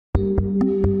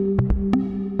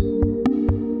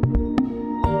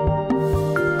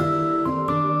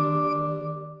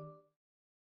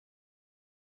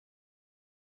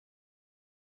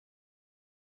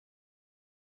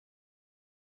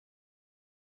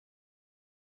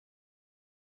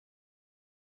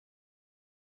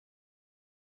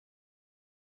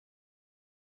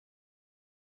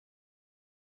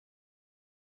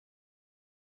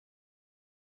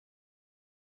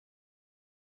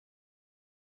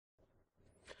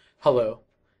Hello.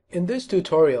 In this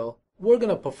tutorial, we're going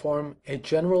to perform a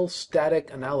general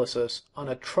static analysis on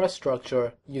a truss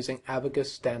structure using Abaqus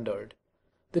standard.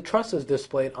 The truss is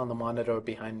displayed on the monitor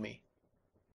behind me.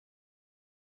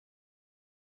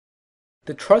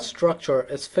 The truss structure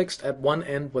is fixed at one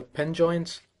end with pin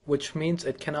joints, which means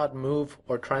it cannot move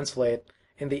or translate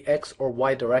in the X or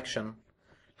Y direction.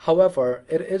 However,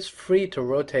 it is free to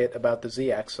rotate about the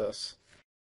Z-axis.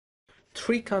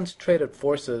 Three concentrated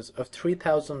forces of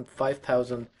 3,000,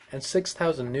 5,000, and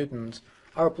 6,000 newtons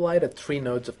are applied at three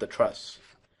nodes of the truss.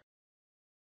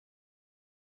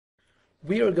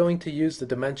 We are going to use the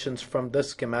dimensions from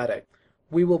this schematic.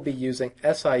 We will be using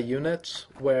SI units,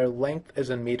 where length is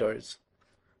in meters.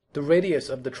 The radius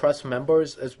of the truss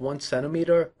members is 1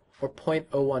 centimeter, or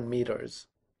 0.01 meters.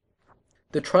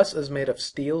 The truss is made of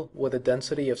steel with a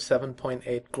density of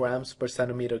 7.8 grams per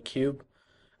centimeter cube,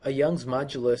 a Young's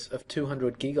modulus of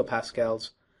 200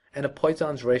 gigapascals, and a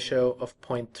Poisson's ratio of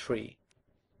 0.3.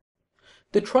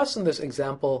 The truss in this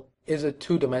example is a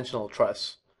two-dimensional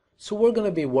truss, so we're going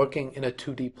to be working in a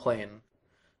 2D plane.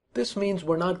 This means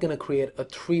we're not going to create a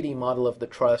 3D model of the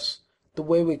truss the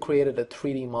way we created a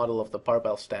 3D model of the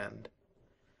barbell stand.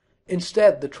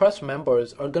 Instead, the truss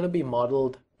members are going to be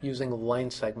modeled using line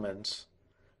segments.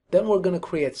 Then we're going to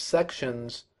create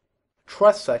sections,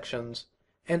 truss sections,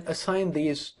 and assign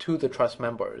these to the truss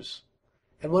members.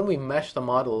 And when we mesh the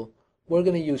model, we're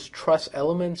going to use truss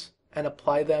elements and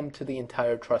apply them to the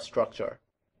entire truss structure.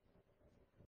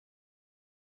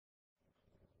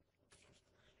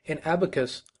 In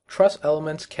Abaqus, truss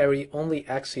elements carry only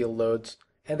axial loads,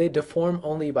 and they deform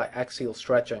only by axial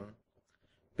stretching.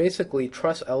 Basically,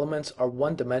 truss elements are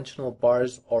one-dimensional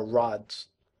bars or rods.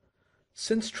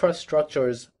 Since truss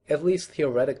structures, at least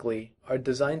theoretically, are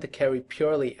designed to carry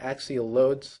purely axial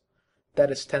loads,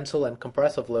 that is tensile and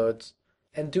compressive loads,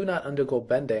 and do not undergo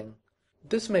bending,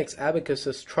 this makes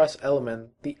Abaqus's truss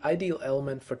element the ideal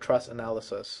element for truss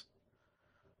analysis.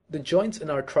 The joints in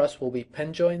our truss will be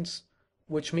pin joints,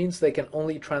 which means they can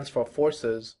only transfer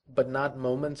forces, but not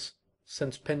moments,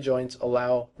 since pin joints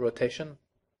allow rotation.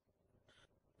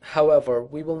 However,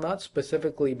 we will not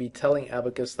specifically be telling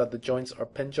Abaqus that the joints are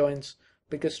pin joints,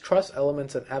 because truss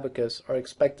elements in Abaqus are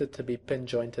expected to be pin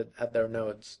jointed at their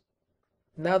nodes.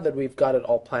 Now that we've got it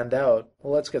all planned out,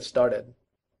 let's get started.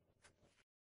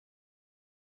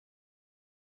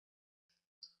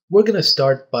 We're going to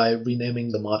start by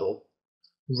renaming the model.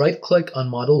 Right-click on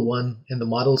Model 1 in the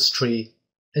Models tree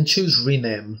and choose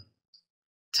Rename.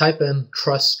 Type in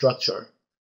Truss Structure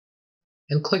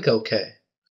and click OK.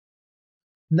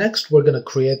 Next, we're going to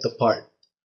create the part.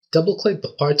 Double-click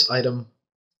the Parts item.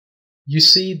 You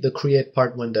see the Create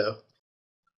Part window.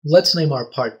 Let's name our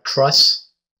part Truss.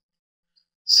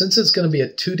 Since it's going to be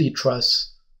a 2D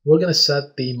truss, we're going to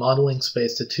set the modeling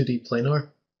space to 2D planar.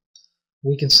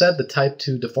 We can set the type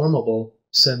to deformable,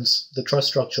 since the truss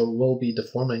structure will be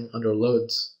deforming under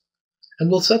loads. And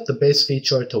we'll set the base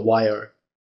feature to wire,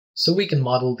 so we can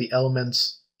model the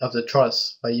elements of the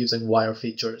truss by using wire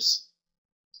features.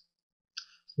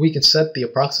 We can set the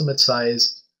approximate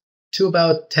size to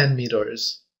about 10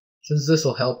 meters, since this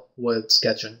will help with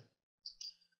sketching.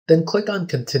 Then click on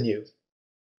Continue.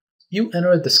 You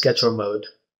enter the sketcher mode.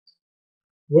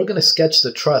 We're going to sketch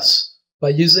the truss by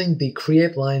using the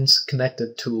Create Lines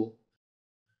Connected tool.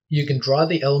 You can draw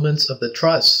the elements of the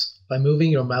truss by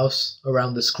moving your mouse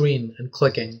around the screen and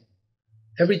clicking.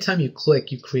 Every time you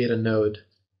click, you create a node.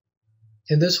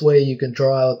 In this way, you can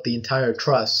draw out the entire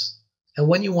truss, and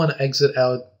when you want to exit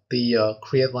out the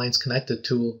Create Lines Connected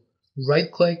tool,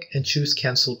 right-click and choose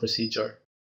Cancel Procedure.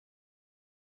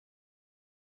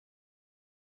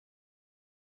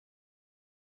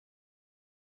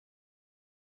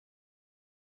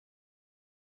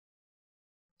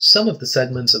 Some of the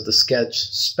segments of the sketch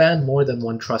span more than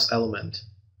one truss element.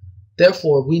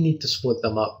 Therefore, we need to split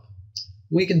them up.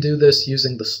 We can do this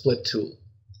using the Split tool.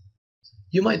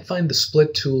 You might find the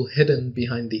Split tool hidden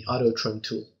behind the Auto Trim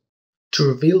tool. To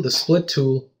reveal the Split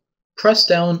tool, press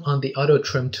down on the Auto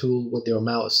Trim tool with your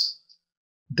mouse.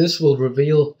 This will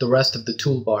reveal the rest of the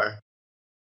toolbar.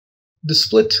 The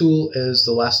Split tool is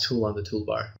the last tool on the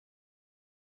toolbar.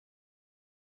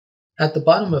 At the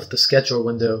bottom of the Sketcher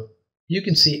window, you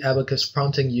can see Abaqus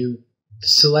prompting you to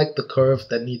select the curve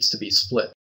that needs to be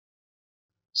split.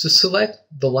 So select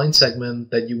the line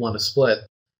segment that you want to split,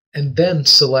 and then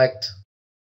select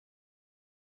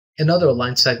another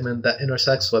line segment that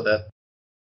intersects with it.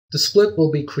 The split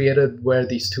will be created where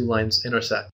these two lines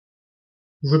intersect.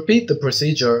 Repeat the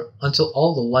procedure until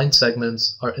all the line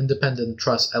segments are independent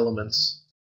truss elements.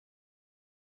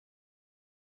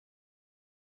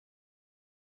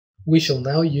 We shall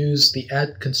now use the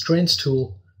Add Constraints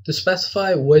tool To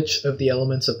specify which of the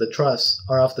elements of the truss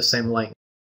are of the same length,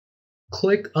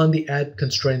 click on the Add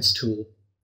Constraints tool.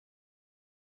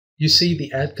 You see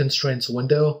the Add Constraints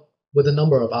window with a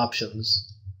number of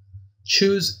options.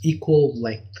 Choose Equal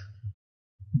Length.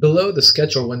 Below the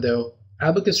Sketcher window,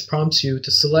 Abaqus prompts you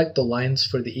to select the lines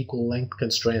for the equal length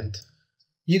constraint.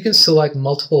 You can select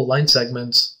multiple line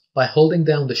segments by holding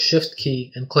down the Shift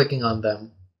key and clicking on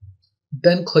them.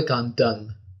 Then click on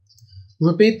Done.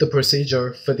 Repeat the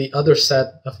procedure for the other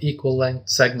set of equal length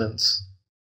segments.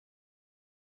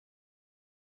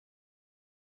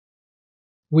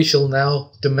 We shall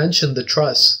now dimension the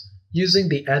truss using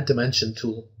the Add Dimension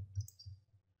tool.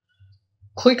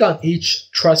 Click on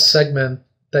each truss segment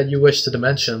that you wish to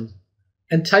dimension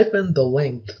and type in the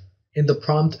length in the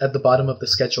prompt at the bottom of the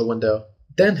Sketcher window.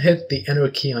 Then hit the Enter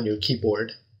key on your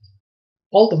keyboard.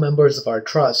 All the members of our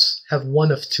truss have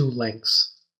one of two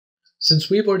lengths. Since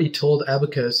we've already told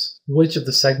Abaqus which of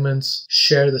the segments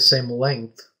share the same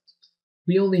length,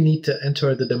 we only need to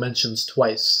enter the dimensions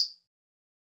twice.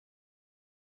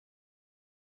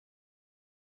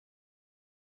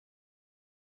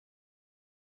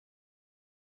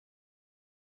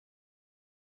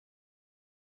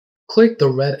 Click the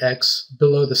red X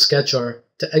below the Sketcher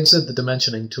to exit the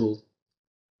dimensioning tool.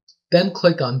 Then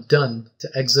click on Done to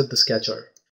exit the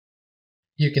Sketcher.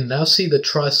 You can now see the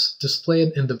truss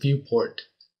displayed in the viewport.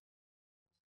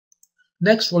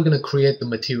 Next, we're going to create the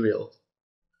material.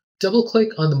 Double-click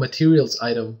on the Materials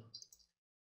item.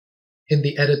 In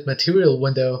the Edit Material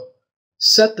window,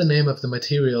 set the name of the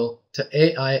material to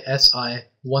AISI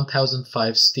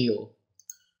 1005 Steel.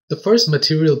 The first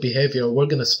material behavior we're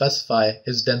going to specify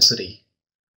is density.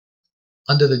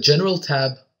 Under the General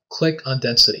tab, click on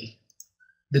Density.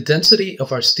 The density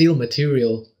of our steel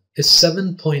material is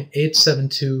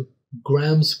 7.872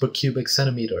 grams per cubic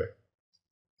centimeter.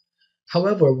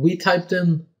 However, we typed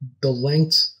in the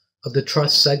length of the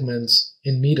truss segments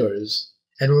in meters.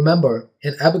 And remember,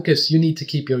 in Abaqus you need to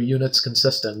keep your units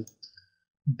consistent.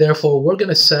 Therefore, we're going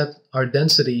to set our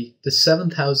density to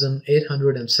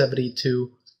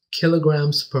 7,872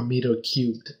 kilograms per meter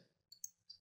cubed.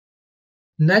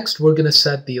 Next, we're going to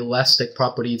set the elastic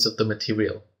properties of the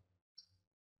material.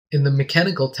 In the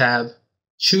Mechanical tab,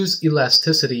 choose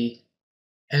Elasticity,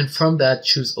 and from that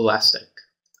choose Elastic.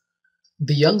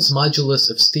 The Young's modulus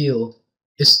of steel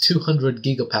is 200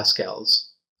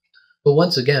 gigapascals. But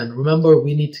once again, remember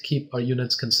we need to keep our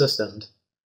units consistent.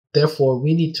 Therefore,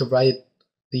 we need to write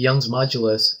the Young's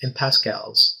modulus in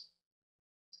pascals.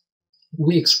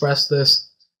 We express this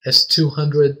as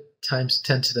 200 times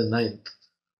 10 to the 9th,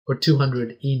 or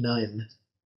 200 E9.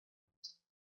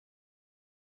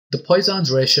 The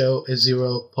Poisson's ratio is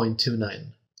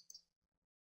 0.29.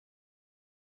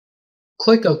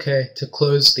 Click OK to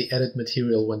close the Edit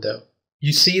Material window.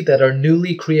 You see that our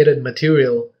newly created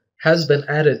material has been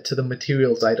added to the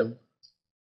Materials item.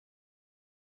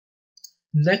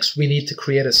 Next, we need to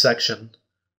create a section.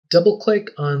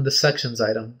 Double-click on the Sections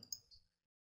item.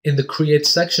 In the Create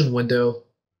Section window,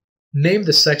 name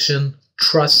the section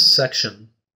Truss Section.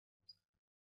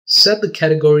 Set the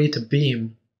category to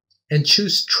Beam and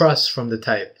choose Truss from the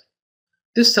type.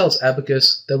 This tells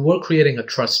Abaqus that we're creating a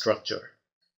truss structure.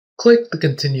 Click the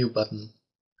Continue button.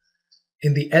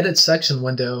 In the Edit Section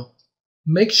window,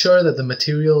 make sure that the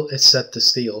material is set to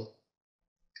steel.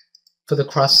 For the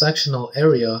cross-sectional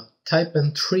area, type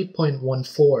in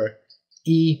 3.14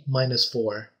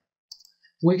 E-4.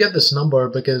 We get this number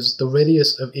because the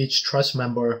radius of each truss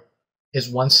member is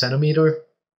 1 centimeter,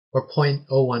 or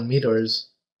 0.01 meters,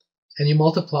 and you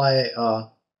multiply,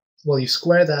 you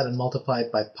square that and multiply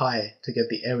it by pi to get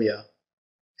the area,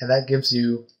 and that gives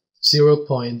you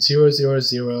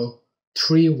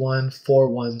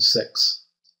 0.000314116.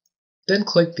 Then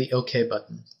click the OK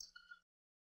button.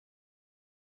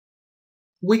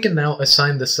 We can now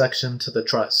assign this section to the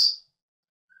truss.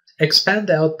 Expand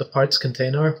out the parts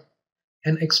container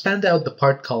and expand out the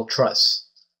part called truss.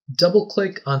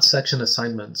 Double-click on Section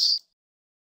Assignments.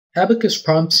 Abaqus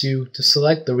prompts you to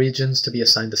select the regions to be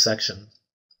assigned a section.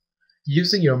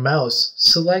 Using your mouse,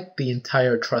 select the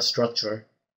entire truss structure.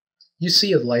 You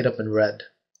see it light up in red.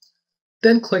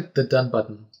 Then click the Done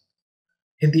button.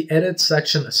 In the Edit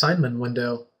Section Assignment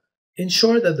window,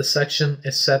 ensure that the section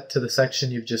is set to the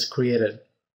section you've just created,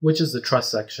 which is the truss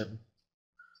section.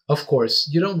 Of course,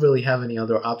 you don't really have any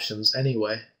other options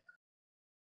anyway.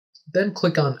 Then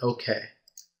click on OK.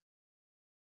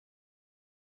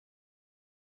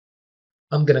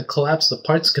 I'm going to collapse the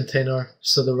parts container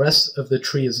so the rest of the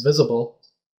tree is visible.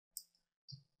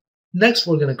 Next,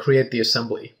 we're going to create the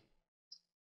assembly.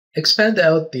 Expand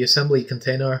out the assembly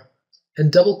container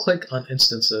and double-click on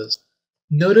Instances.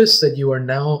 Notice that you are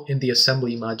now in the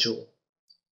assembly module.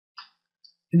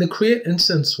 In the Create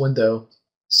Instance window,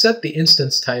 set the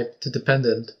instance type to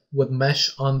dependent with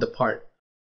mesh on the part.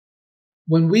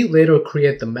 When we later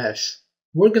create the mesh,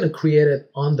 we're going to create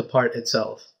it on the part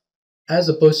itself, as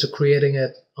opposed to creating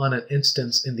it on an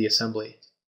instance in the assembly.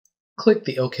 Click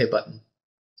the OK button.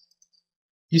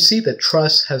 You see that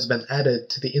Truss has been added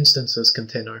to the instances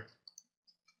container.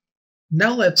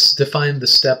 Now let's define the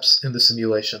steps in the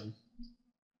simulation.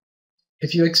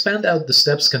 If you expand out the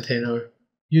steps container,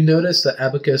 you notice that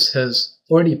Abaqus has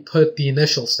already put the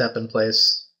initial step in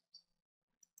place.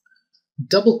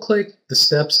 Double-click the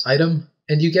steps item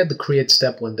and you get the Create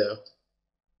Step window.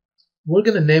 We're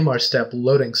going to name our step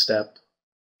Loading Step.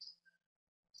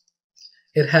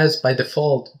 It has by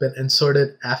default been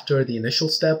inserted after the initial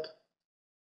step.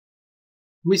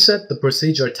 We set the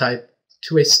procedure type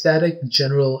to a static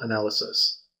general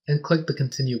analysis and click the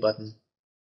Continue button.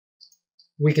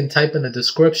 We can type in a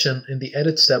description in the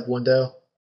Edit Step window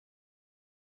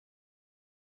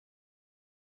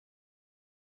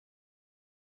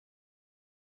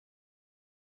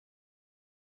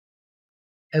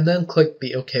and then click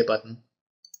the OK button.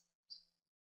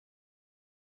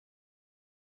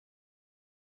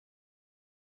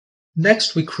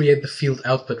 Next, we create the field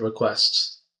output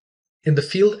requests. In the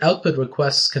field output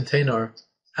requests container,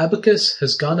 Abaqus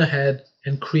has gone ahead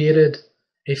and created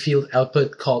a field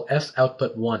output called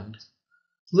foutput1.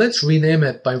 Let's rename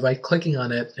it by right-clicking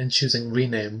on it and choosing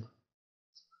Rename.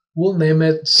 We'll name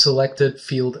it Selected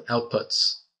Field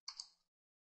Outputs.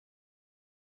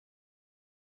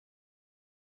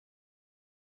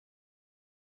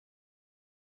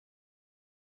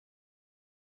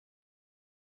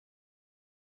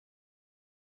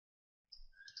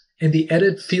 In the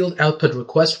Edit Field Output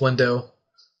Request window,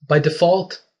 by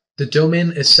default, the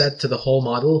domain is set to the whole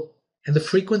model, and the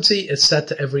frequency is set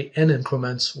to every n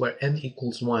increments where n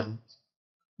equals 1.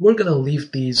 We're going to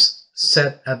leave these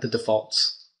set at the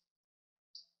defaults.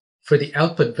 For the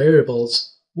output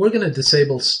variables, we're going to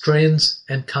disable strains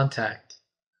and contact,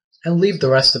 and leave the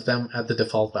rest of them at the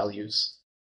default values.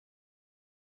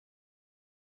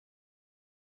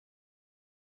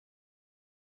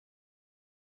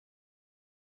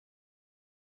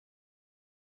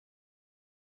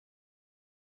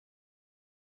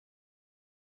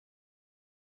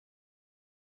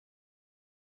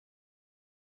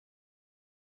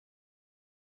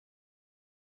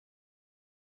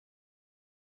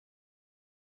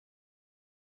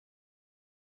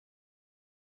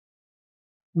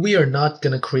 We are not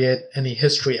going to create any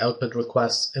history output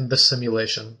requests in this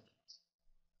simulation.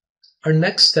 Our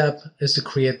next step is to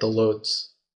create the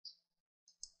loads.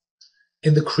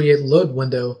 In the Create Load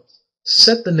window,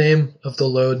 set the name of the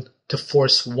load to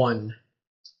Force 1.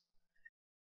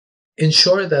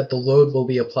 Ensure that the load will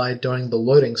be applied during the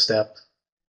loading step.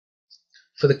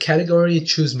 For the category,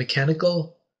 choose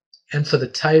Mechanical, and for the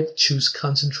type, choose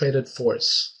Concentrated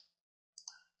Force.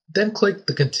 Then click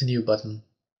the Continue button.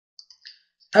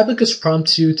 Abaqus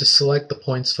prompts you to select the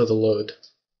points for the load.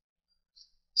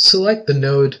 Select the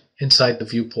node inside the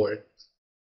viewport.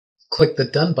 Click the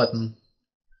Done button.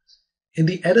 In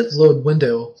the Edit Load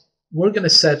window, we're going to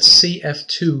set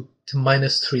CF2 to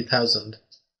 -3000.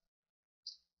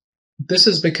 This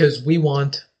is because we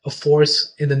want a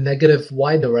force in the negative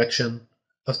y direction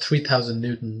of 3000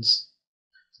 newtons.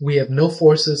 We have no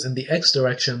forces in the x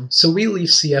direction, so we leave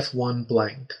CF1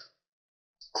 blank.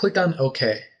 Click on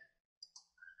OK.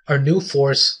 Our new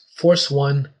force, Force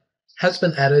 1, has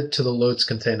been added to the loads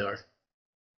container.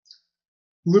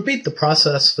 Repeat the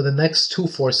process for the next two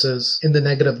forces in the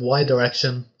negative y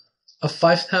direction of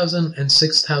 5000 and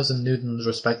 6000 newtons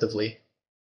respectively.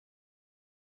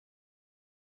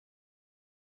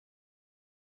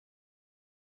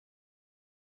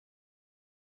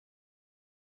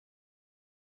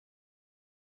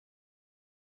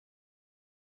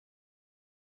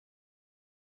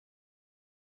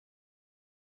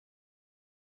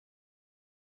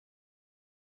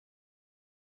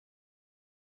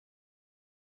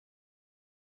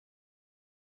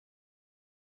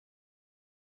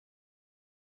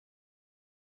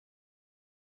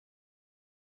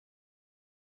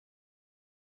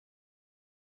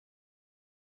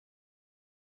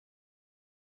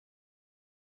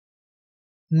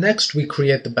 Next, we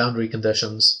create the boundary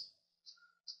conditions.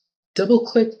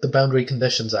 Double-click the boundary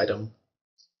conditions item.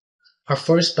 Our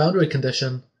first boundary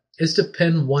condition is to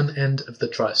pin one end of the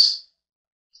truss.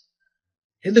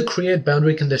 In the Create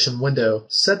Boundary Condition window,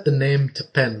 set the name to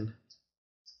Pin.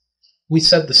 We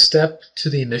set the step to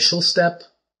the initial step.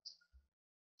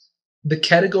 The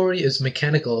category is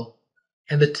Mechanical,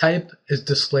 and the type is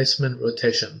Displacement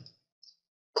Rotation.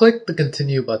 Click the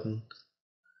Continue button.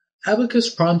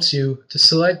 Abaqus prompts you to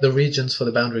select the regions for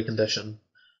the boundary condition.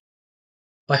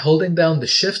 By holding down the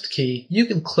Shift key, you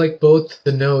can click both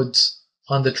the nodes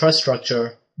on the truss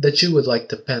structure that you would like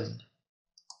to pin.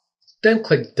 Then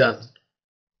click Done.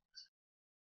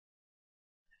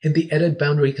 In the Edit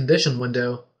Boundary Condition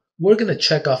window, we're going to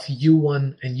check off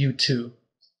U1 and U2.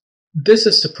 This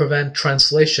is to prevent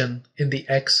translation in the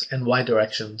X and Y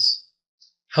directions.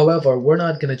 However, we're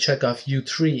not going to check off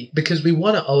U3 because we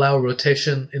want to allow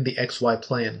rotation in the XY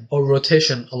plane, or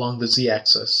rotation along the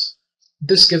Z-axis.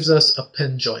 This gives us a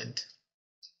pin joint.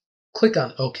 Click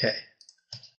on OK.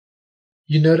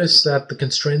 You notice that the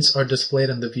constraints are displayed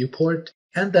in the viewport,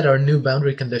 and that our new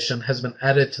boundary condition has been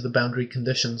added to the boundary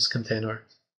conditions container.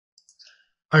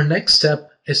 Our next step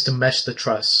is to mesh the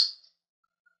truss.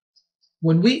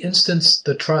 When we instanced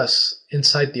the truss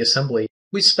inside the assembly,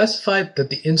 we specified that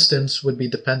the instance would be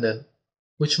dependent,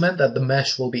 which meant that the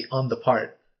mesh will be on the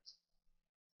part.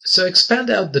 So expand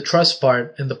out the truss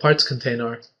part in the parts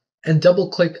container and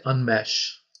double-click on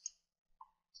Mesh.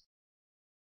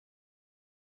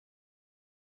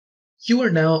 You are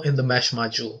now in the Mesh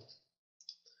module.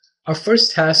 Our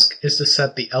first task is to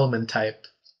set the element type.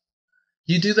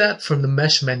 You do that from the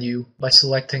Mesh menu by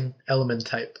selecting Element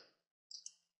Type.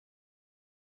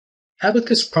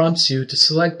 Abaqus prompts you to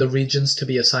select the regions to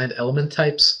be assigned element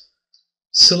types.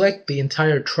 Select the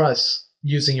entire truss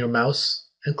using your mouse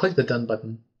and click the Done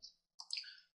button.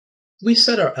 We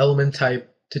set our element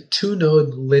type to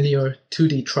 2-node linear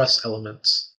 2D truss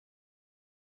elements.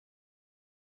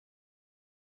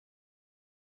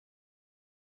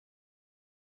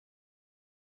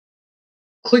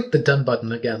 Click the Done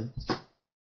button again.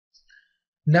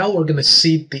 Now we're going to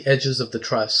seed the edges of the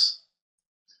truss.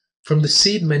 From the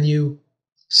Seed menu,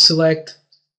 select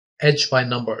Edge by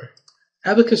Number.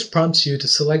 Abaqus prompts you to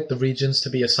select the regions to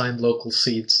be assigned local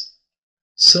seeds.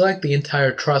 Select the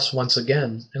entire truss once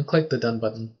again and click the Done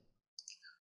button.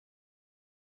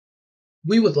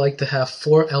 We would like to have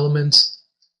 4 elements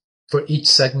for each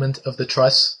segment of the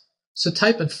truss, so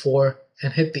type in 4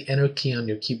 and hit the Enter key on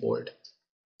your keyboard.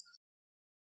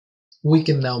 We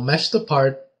can now mesh the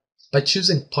part by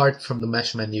choosing Part from the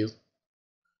Mesh menu.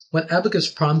 When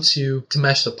Abaqus prompts you to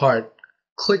mesh the part,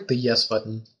 click the Yes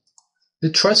button. The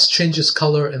truss changes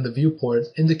color in the viewport,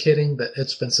 indicating that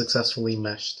it's been successfully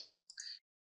meshed.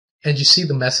 And you see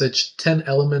the message, 10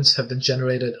 elements have been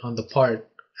generated on the part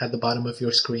at the bottom of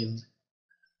your screen.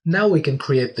 Now we can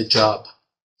create the job.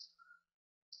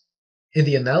 In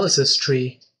the Analysis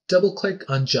tree, double-click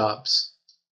on Jobs.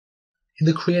 In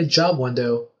the Create Job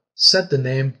window, set the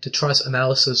name to Truss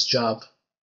Analysis Job.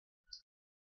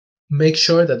 Make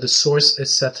sure that the source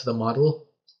is set to the model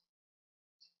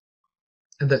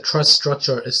and that truss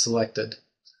structure is selected.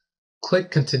 Click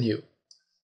Continue.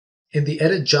 In the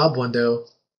Edit Job window,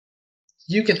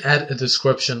 you can add a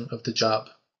description of the job.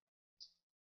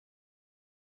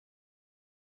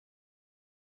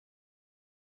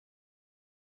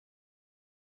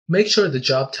 Make sure the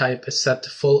job type is set to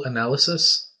Full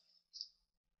Analysis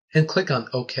and click on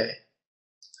OK.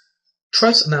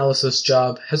 Truss Analysis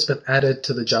Job has been added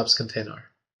to the Jobs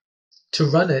container. To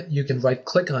run it, you can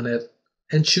right-click on it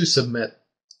and choose Submit.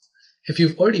 If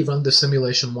you've already run the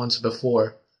simulation once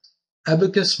before,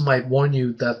 Abaqus might warn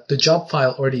you that the job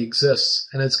file already exists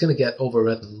and it's going to get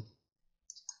overwritten.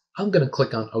 I'm going to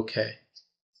click on OK.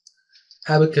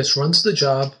 Abaqus runs the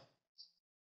job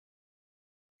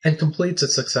and completes it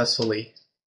successfully,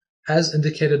 as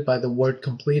indicated by the word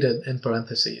completed in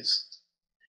parentheses.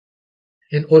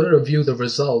 In order to view the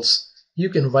results, you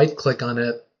can right-click on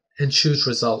it and choose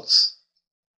Results.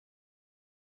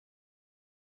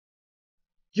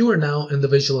 You are now in the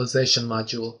Visualization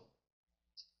module.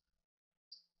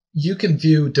 You can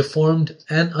view deformed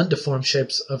and undeformed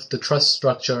shapes of the truss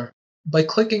structure by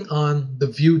clicking on the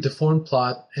View Deformed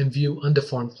Plot and View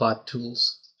Undeformed Plot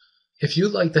tools. If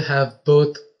you'd like to have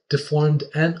both deformed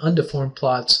and undeformed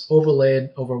plots overlaid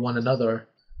over one another,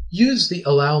 use the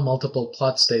Allow Multiple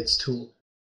Plot States tool.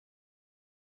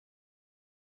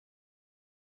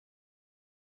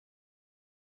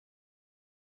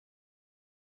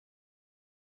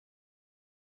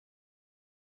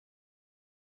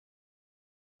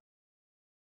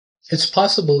 It's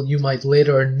possible you might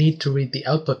later need to read the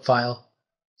output file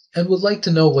and would like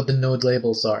to know what the node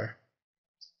labels are.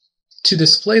 To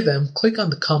display them, click on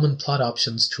the Common Plot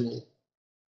Options tool.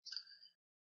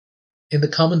 In the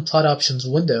Common Plot Options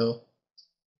window,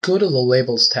 go to the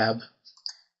Labels tab.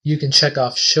 You can check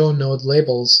off Show Node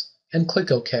Labels and click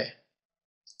OK.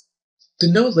 The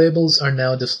node labels are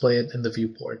now displayed in the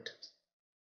viewport.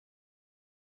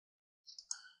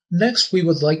 Next, we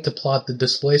would like to plot the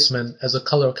displacement as a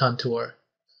color contour.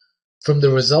 From the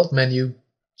Result menu,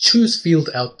 choose Field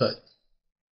Output.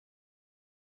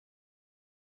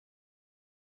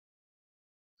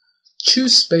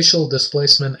 Choose Spatial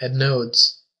Displacement at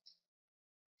Nodes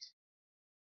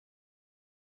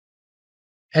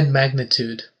and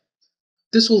Magnitude.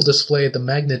 This will display the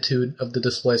magnitude of the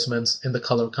displacements in the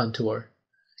color contour.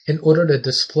 In order to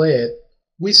display it,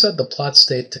 we set the plot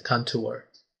state to Contour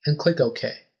and click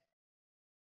OK.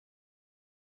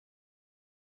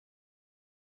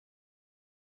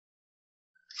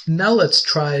 Now let's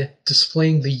try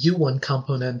displaying the U1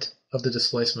 component of the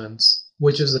displacements,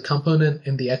 which is the component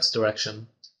in the X direction.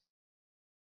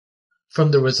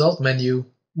 From the Result menu,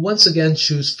 once again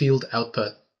choose Field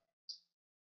Output.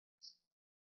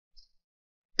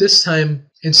 This time,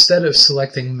 instead of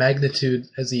selecting Magnitude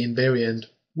as the invariant,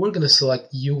 we're going to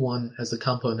select U1 as the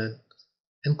component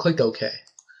and click OK.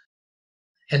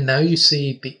 And now you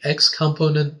see the X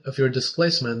component of your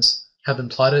displacements have been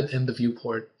plotted in the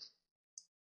viewport.